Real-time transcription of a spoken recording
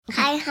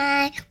嗨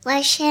嗨，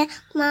我是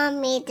妈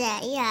咪的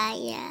亚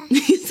亚。你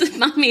是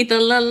妈咪的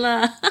乐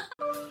乐。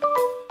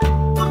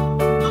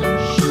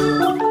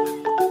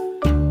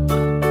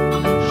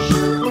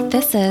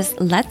This is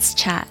Let's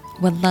Chat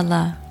with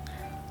Lala.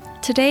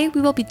 Today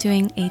we will be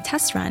doing a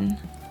test run.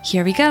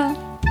 Here we go.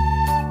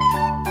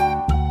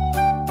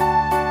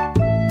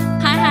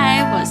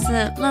 Hi, 我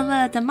是乐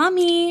乐的妈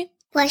咪。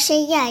我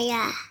是亚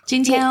亚。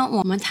今天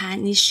我们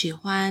谈你喜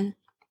欢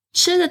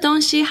吃的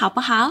东西好不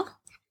好？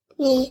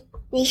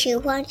你喜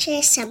欢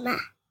吃什么？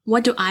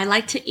 What do I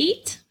like to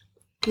eat?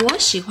 我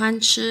喜欢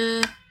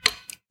吃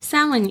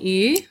三文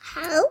鱼。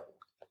好。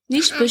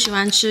你喜不喜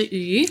欢吃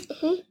鱼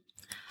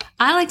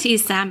？I like to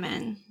eat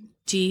salmon.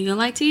 Do you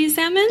like to eat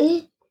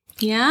salmon?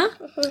 Yeah?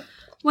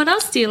 What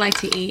else do you like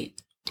to eat?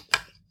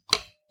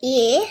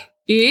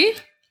 鱼？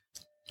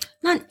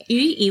那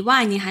鱼以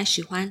外你还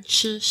喜欢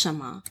吃什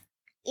么？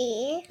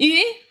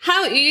鱼？还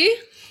有鱼？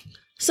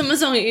什么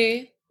种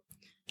鱼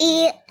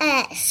？1、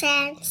2、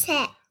3、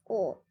4、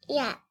5、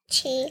6、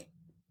7。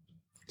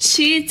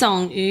7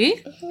种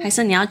鱼？还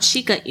是你要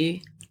7个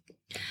鱼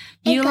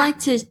？You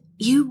want to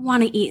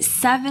eat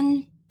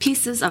 7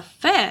 pieces of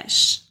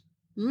fish.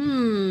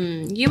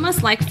 You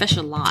must like fish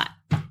a lot.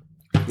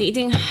 你一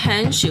定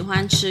很喜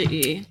欢吃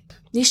鱼。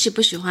你喜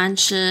不喜欢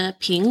吃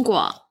苹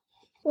果？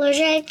我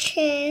在吃。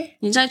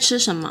你在吃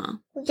什么？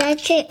我在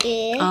吃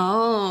鱼。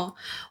Oh,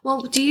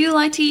 well, do you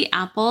like to eat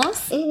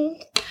apples?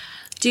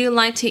 Do you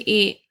like to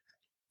eat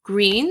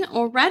green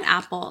or red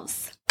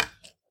apples?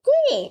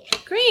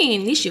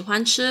 Green. 你喜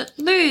欢吃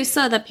绿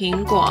色的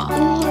苹果。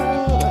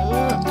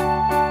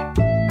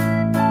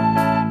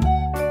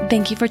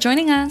Thank you for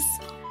joining us.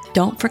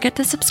 Don't forget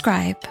to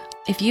subscribe.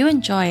 If you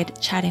enjoyed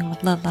chatting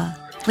with Lala,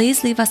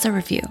 please leave us a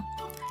review.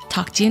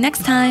 Talk to you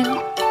next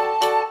time.